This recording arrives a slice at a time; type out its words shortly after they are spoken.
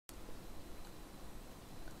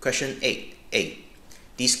Question 8a.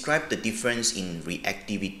 Describe the difference in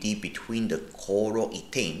reactivity between the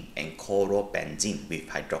chloroethane and chlorobenzene with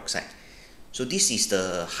hydroxide. So this is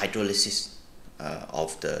the hydrolysis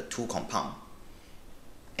of the two compounds.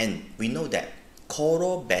 And we know that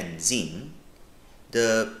chlorobenzene,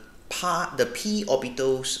 the p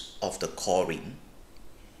orbitals of the chlorine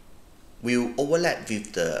will overlap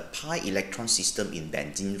with the pi electron system in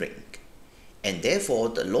benzene ring, and therefore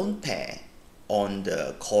the lone pair on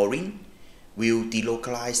the chlorine will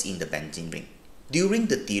delocalize in the benzene ring. During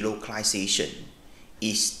the delocalization,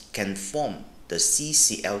 it can form the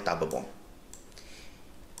CCl double bond.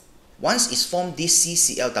 Once it's formed this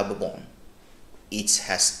CCl double bond, it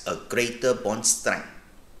has a greater bond strength,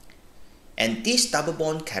 and this double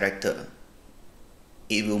bond character,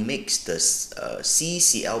 it will make the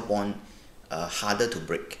CCl bond harder to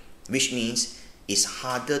break, which means it's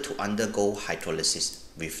harder to undergo hydrolysis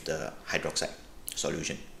with the hydroxide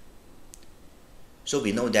solution. So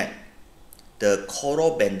we know that the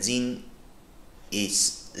chlorobenzene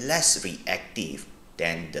is less reactive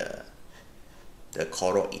than the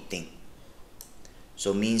chloroethane.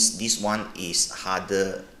 So means this one is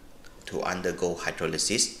harder to undergo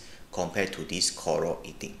hydrolysis compared to this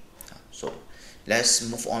chloroethane. So let's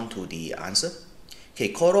move on to the answer.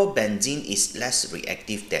 Okay, chlorobenzene is less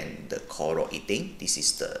reactive than the chloroethane. This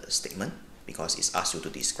is the statement because it's asked you to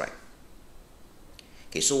describe.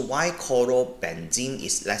 Okay, so why chlorobenzene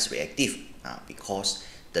is less reactive? Because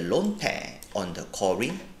the lone pair on the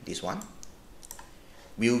chlorine, this one,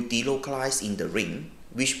 will delocalize in the ring,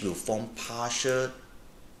 which will form partial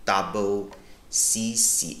double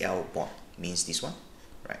CCl bond, means this one,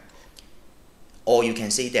 right? Or you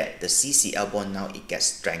can say that the CCl bond now it gets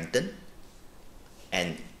strengthened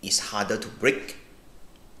and is harder to break,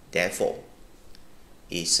 therefore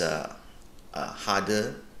is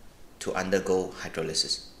harder to undergo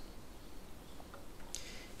hydrolysis.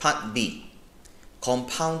 Part B,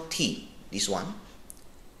 compound T, this one,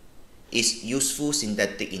 is useful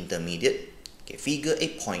synthetic intermediate. Okay, figure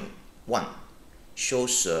 8.1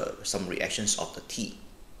 shows some reactions of the T.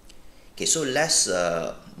 Okay, so let's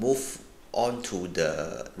move on to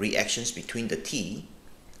the reactions between the T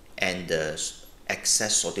and the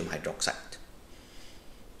excess sodium hydroxide.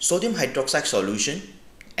 Sodium hydroxide solution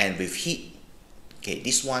and with heat, okay,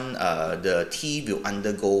 this one the T will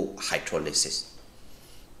undergo hydrolysis.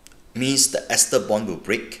 Means the ester bond will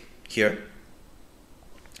break here,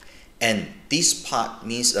 and this part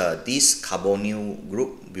means this carbonyl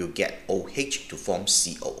group will get OH to form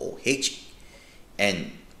COOH,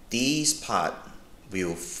 and this part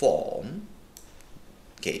will form,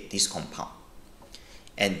 okay, this compound,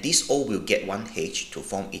 and this O will get one H to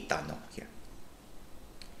form ethanol here.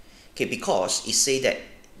 Okay, because it say that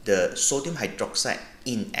the sodium hydroxide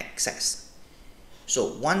in excess. So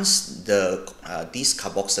once the this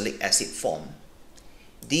carboxylic acid form,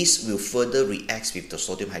 this will further react with the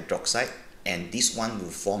sodium hydroxide, and this one will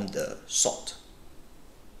form the salt,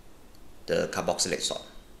 the carboxylate salt.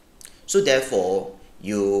 So therefore,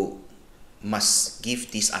 you must give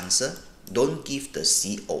this answer. Don't give the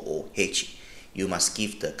COOH. You must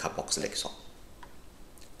give the carboxylic salt.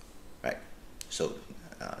 Right. So,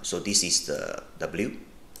 so this is the W.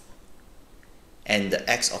 And the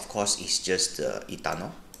X, of course, is just the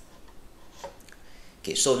ethanol.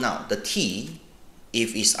 Okay, so now the T,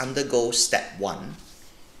 if it undergoes step 1,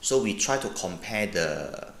 so we try to compare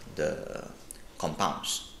the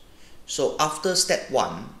compounds. So after step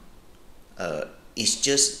 1, it's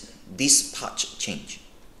just this part change.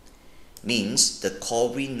 Means the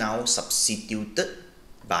chlorine now substituted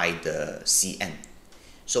by the CN.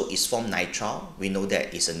 So it's formed nitrile. We know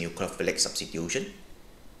that it's a nucleophilic substitution.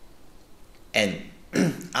 And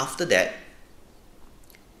after that,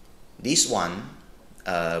 this one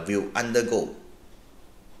will undergo,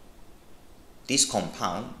 this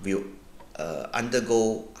compound will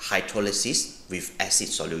undergo hydrolysis with acid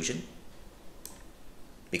solution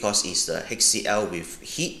because it's the HCl with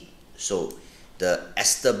heat, so the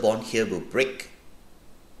ester bond here will break,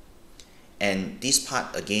 and this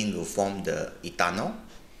part again will form the ethanol,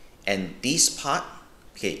 and this part,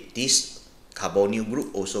 okay, this carbonyl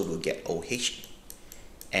group also will get OH,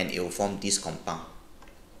 and it will form this compound.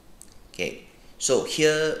 Okay, so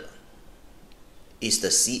here is the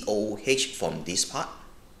COOH from this part,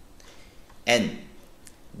 and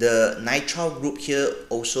the nitrile group here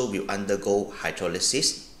also will undergo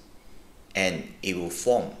hydrolysis, and it will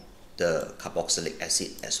form the carboxylic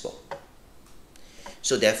acid as well.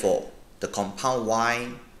 So therefore, the compound Y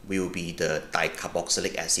will be the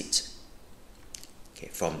dicarboxylic acid, okay,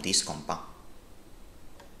 from this compound.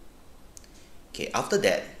 Okay, after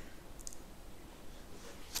that,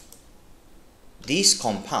 this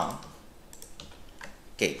compound,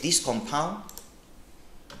 okay, this compound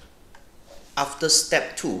after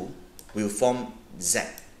step 2 will form Z.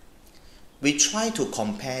 We try to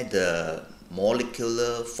compare the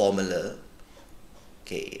molecular formula,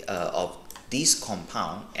 okay, of this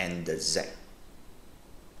compound and the Z.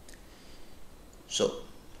 So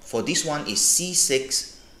for this one is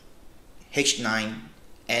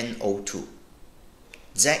C6H9NO2.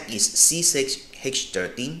 Z is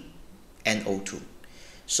C6H13NO2.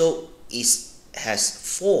 So it has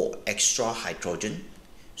 4 extra hydrogen.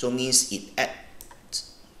 So means it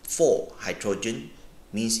adds 4 hydrogen,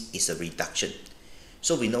 means it's a reduction.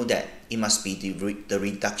 So we know that it must be the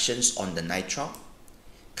reductions on the nitrile.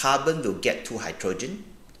 Carbon will get 2 hydrogen,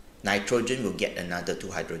 nitrogen will get another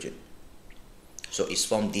 2 hydrogen. So it's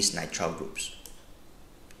from these nitrile groups.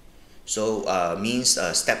 So means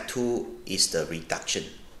step 2 is the reduction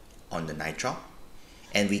on the nitrile,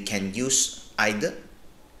 and we can use either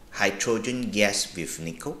hydrogen gas with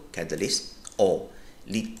nickel catalyst or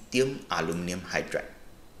lithium aluminum hydride.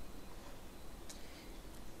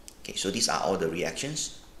 Okay, so these are all the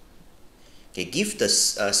reactions. Okay, give the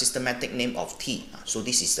systematic name of T. So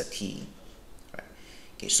this is the T. Right.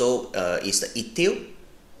 Okay, so it's the ethyl.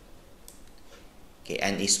 Okay,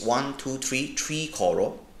 and it's 1, 2, 3, 3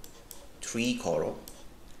 chloro,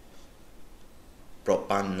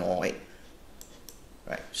 propanoid.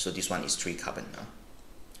 Right. So this one is 3 carbon.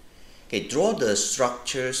 Okay, draw the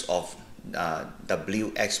structures of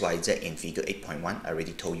WXYZ in figure 8.1. I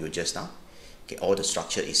already told you just now. Okay, all the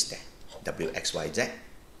structure is there, WXYZ.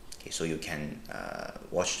 Okay, so you can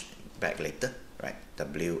watch back later, right?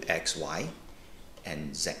 WXY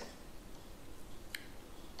and Z.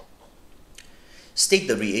 State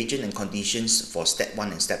the reagent and conditions for step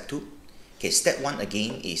 1 and step 2. Okay, step 1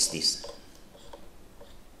 again is this.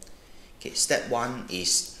 Okay, step 1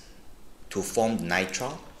 is to form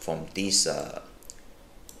nitrile from this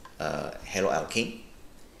haloalkane.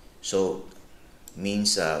 So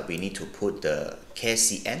means we need to put the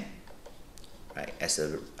KCN, right, as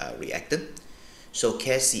a reactant. So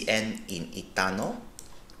KCN in ethanol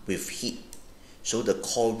with heat. So the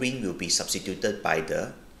chlorine will be substituted by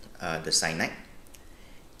the cyanide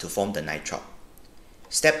to form the nitrile.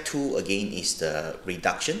 Step 2 again is the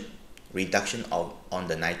reduction on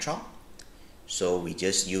the nitrile. So we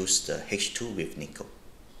just use the H2 with nickel.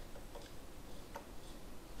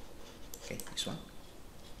 Okay, this one.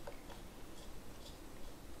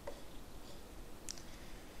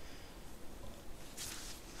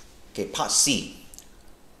 Okay, part C.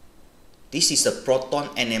 This is the proton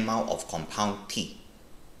NMR of compound T.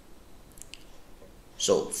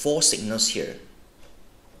 So 4 signals here.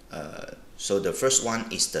 So the first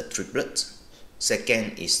one is the triplet,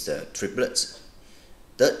 second is the triplets,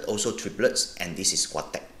 third also triplets, and this is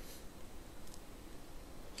quartet.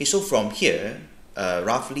 Okay, so from here,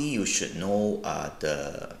 roughly you should know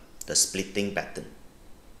the splitting pattern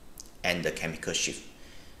and the chemical shift.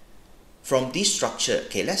 From this structure,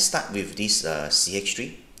 okay, let's start with this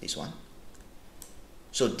CH3, this one.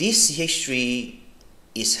 So this CH3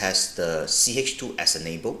 has the CH2 as a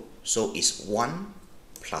neighbor, so it's 1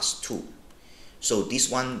 plus 2. So this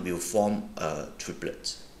one will form a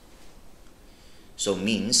triplet. So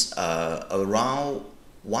means around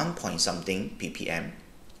 1 point something ppm,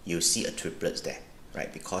 you see a triplet there,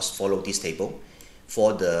 right? Because follow this table,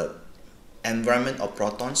 for the environment of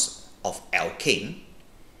protons of alkane,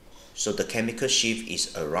 so the chemical shift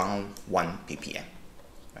is around 1 ppm,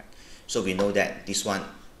 right? So we know that this one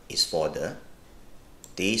is for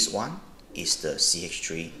this one is the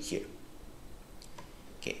CH3 here.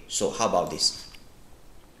 Okay, so how about this?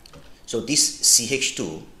 So this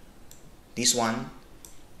CH2, this one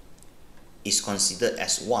is considered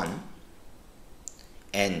as 1,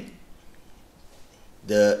 and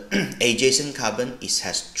the adjacent carbon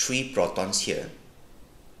has 3 protons here,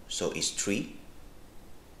 so it's 3.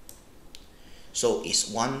 So it's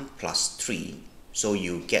 1 plus 3, so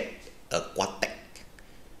you get a quartet,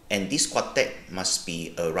 and this quartet must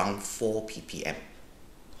be around 4 ppm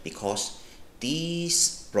because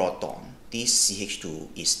this proton, this CH2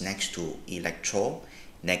 is next to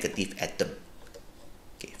electronegative atom.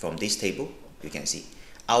 Okay, from this table you can see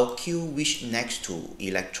alkyl which next to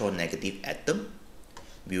electronegative atom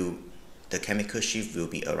the chemical shift will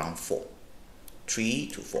be around 4, 3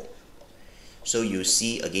 to 4. So you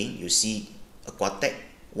see again, you see a quartet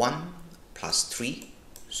 1 plus 3,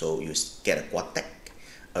 so you get a quartet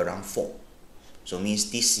around 4. So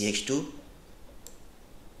means this CH2,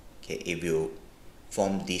 okay, it will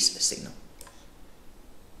form this signal.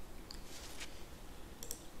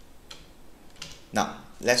 Now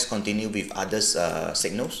let's continue with other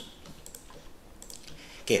signals.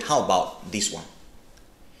 Okay, how about this one?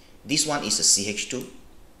 This one is a CH2.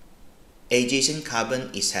 Adjacent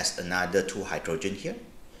carbon has another 2 hydrogen here.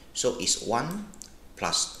 So it's 1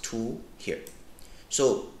 plus 2 here.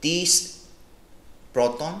 So this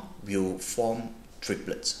proton will form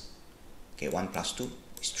triplets. Okay, 1 plus 2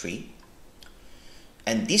 is 3.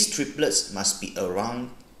 And these triplets must be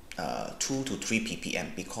around 2 to 3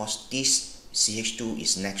 ppm because this CH2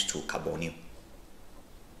 is next to carbonyl.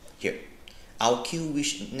 Here, alkyl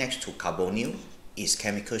which next to carbonyl its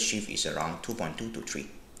chemical shift is around 2.2 to 3.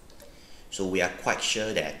 So we are quite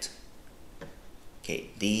sure that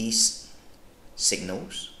these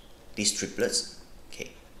signals, these triplets,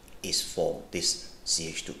 is for this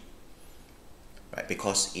CH2, right?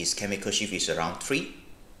 Because its chemical shift is around 3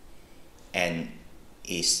 and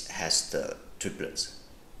it has the triplets,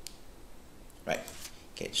 right?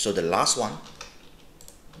 Okay, so the last one,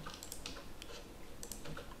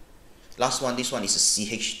 this one is a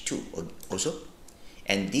CH2 also,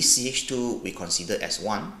 and this CH2 we consider as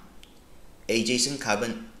 1. Adjacent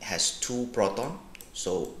carbon has 2 proton,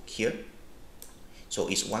 so here, so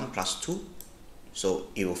it's 1 plus 2, so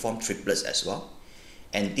it will form triplets as well,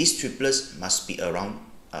 and these triplets must be around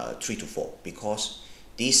 3 to 4 because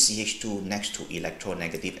this CH2 next to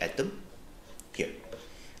electronegative atom here,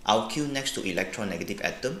 alkyl next to electronegative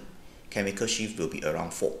atom, chemical shift will be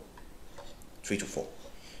around 3 to 4.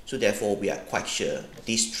 So therefore we are quite sure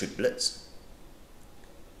these triplets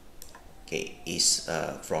is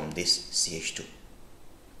from this CH2.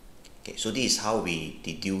 Okay, so this is how we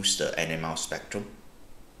deduce the NMR spectrum.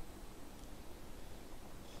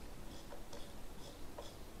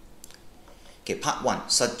 Okay, part 1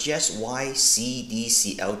 suggests why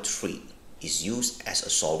CdCl3 is used as a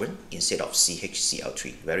solvent instead of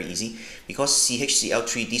CHCl3. Very easy, because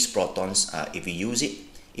CHCl3, these protons, if you use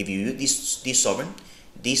this solvent,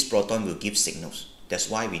 this proton will give signals. That's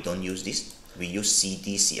why we don't use this. We use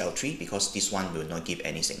CdCl3 because this one will not give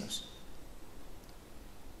any signals.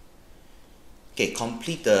 Okay,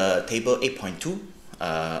 complete the table 8.2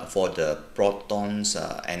 for the protons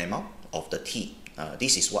NMR of the T.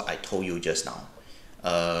 This is what I told you just now.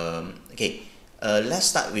 Let's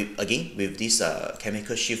start with this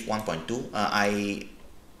chemical shift 1.2. I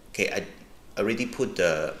already put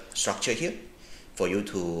the structure here for you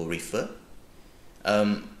to refer.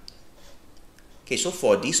 So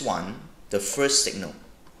for this one, the first signal,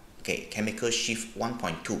 chemical shift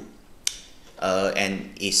 1.2,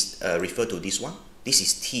 and is referred to this one. This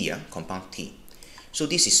is T, compound T. So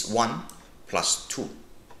this is 1 plus 2.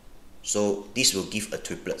 So this will give a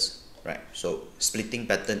triplets, right? So splitting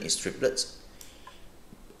pattern is triplets.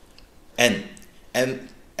 And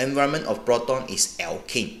environment of proton is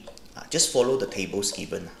alkane. Just follow the tables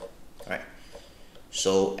given, right?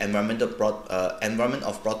 So environment of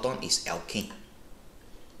proton is alkane.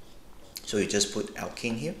 So you just put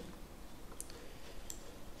alkane here.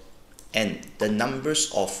 And the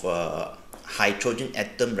numbers of hydrogen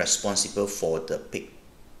atom responsible for the peak.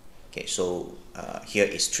 Okay, so here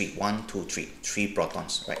is 3, 1, 2, 3, 3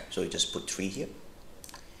 protons, right? So you just put 3 here.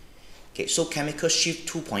 Okay, so chemical shift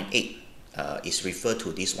 2.8 is referred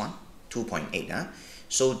to this one, 2.8.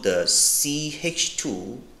 So the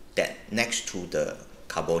CH2 that next to the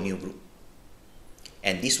carbonyl group,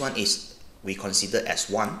 and this one is we consider as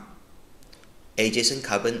 1. Adjacent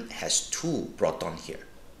carbon has 2 proton here,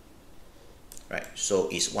 right? So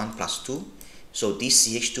it's 1 plus 2. So this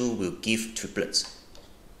CH2 will give triplets.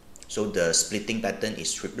 So the splitting pattern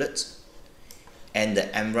is triplets, and the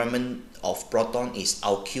environment of proton is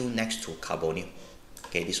alkyl next to carbonyl.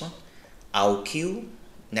 Okay, this one, alkyl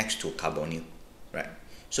next to carbonyl, right?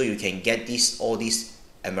 So you can get all these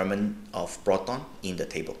environment of proton in the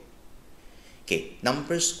table. Okay,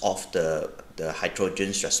 numbers of the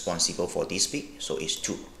hydrogens responsible for this peak, so it's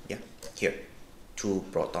 2. Yeah, here, 2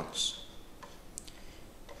 protons.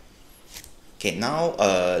 Okay, now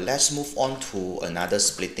let's move on to another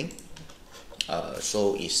splitting.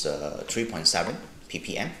 So it's 3.7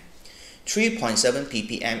 ppm. 3.7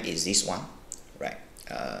 ppm is this one, right?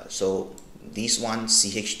 So this one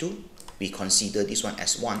CH2, we consider this one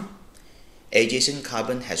as 1. Adjacent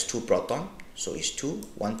carbon has 2 proton, so it's 2.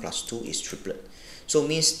 1 plus 2 is triplet. So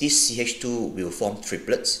means this CH2 will form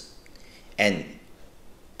triplets, and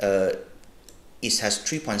it has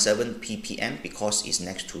 3.7 ppm because it's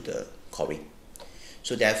next to the chlorine.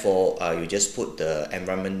 So therefore, you just put the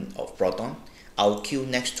environment of proton, alkyl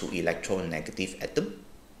next to electronegative atom,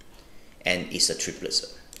 and it's a triplet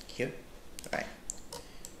here, right?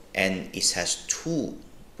 And it has 2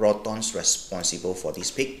 protons responsible for this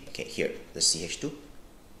peak. Okay, here the CH2.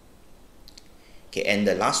 Okay, and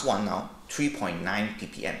the last one now, 3.9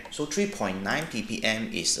 ppm. So 3.9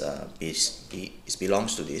 ppm is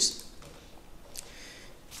belongs to this.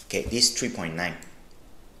 Okay, this 3.9.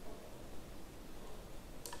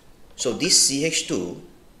 So this CH2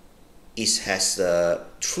 has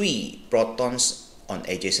 3 protons on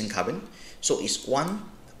adjacent carbon. So it's 1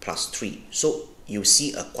 plus 3. So you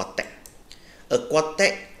see a quartet. A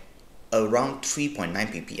quartet around 3.9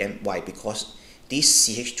 ppm. Why? Because this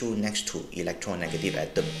CH2 next to electronegative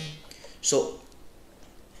atom. So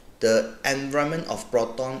the environment of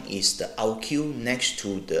proton is the alkyl next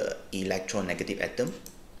to the electronegative atom,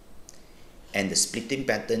 and the splitting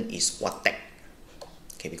pattern is quartet.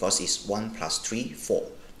 Okay, because it's 1 plus 3, 4.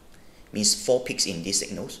 Means 4 peaks in these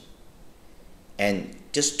signals, and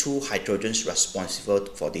just 2 hydrogens responsible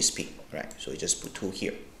for this peak, right? So you just put 2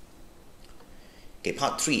 here. Okay,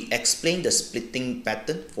 part 3, explain the splitting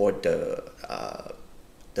pattern for the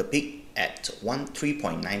peak at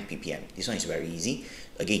 3.9 ppm. This one is very easy.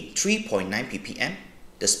 Again, 3.9 ppm,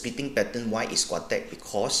 the splitting pattern, why is quartet?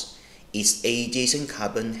 Because its adjacent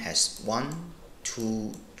carbon has 1,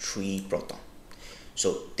 2, 3 proton.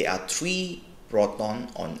 So there are 3 proton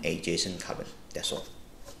on adjacent carbon. That's all.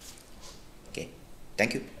 Okay,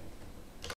 thank you.